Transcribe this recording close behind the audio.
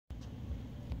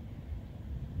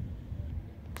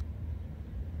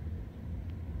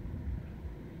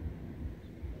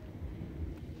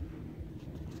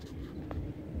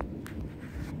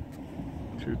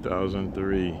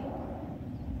2003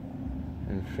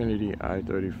 Infiniti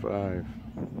i35,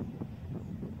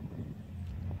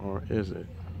 or is it?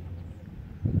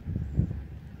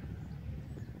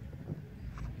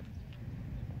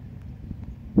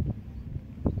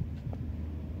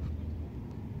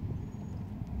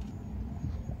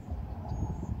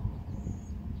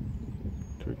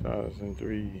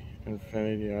 '03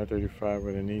 Infiniti i35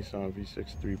 with a Nissan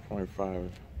V6 3.5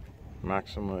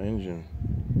 Maxima engine.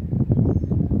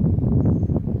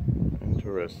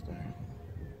 Interesting.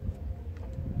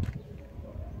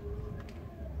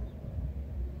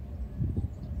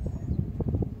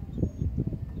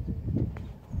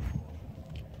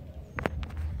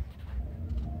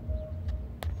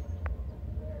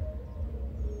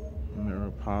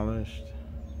 Mirror polished.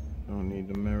 Don't need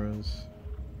the mirrors.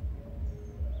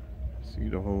 See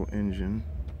the whole engine.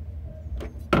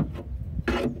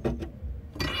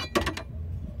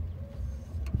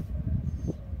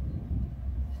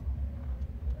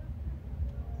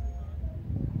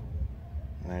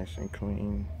 Nice and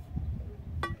clean.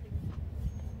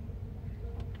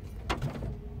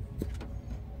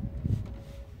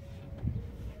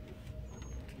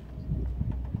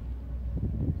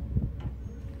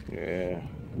 Yeah,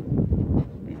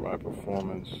 BY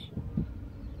Performance,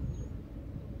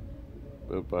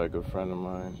 built by a good friend of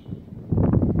mine,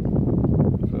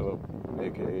 Philip,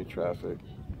 aka Traffic.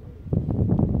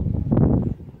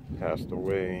 Passed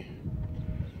away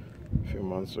a few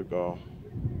months ago,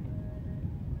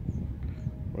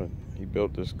 but he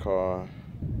built this car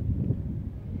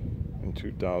in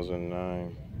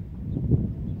 2009.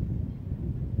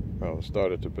 Well,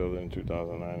 started to build it in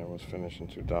 2009 and was finished in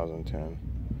 2010.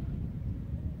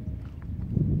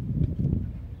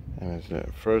 And it's the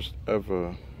first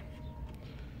ever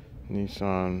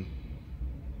Nissan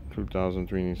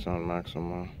 2003 Nissan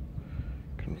Maxima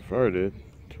converted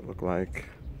to look like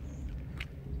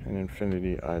an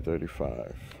Infiniti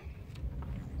i35.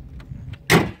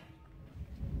 I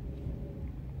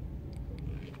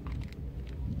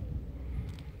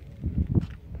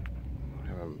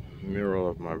have a mural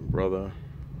of my brother,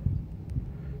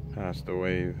 passed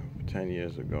away 10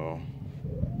 years ago,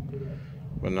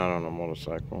 but not on a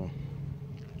motorcycle.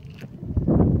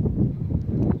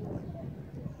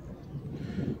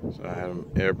 So I had him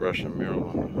airbrush a mural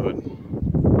on the hood.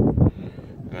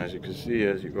 And as you can see,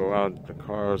 as you go out, the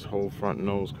car's whole front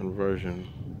nose conversion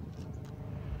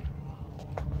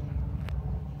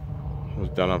was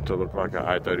done up to look like an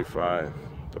i35.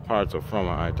 The parts are from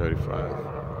an i35.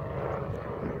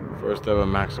 First ever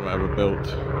Maxima ever built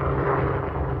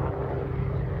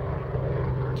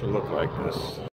to look like this.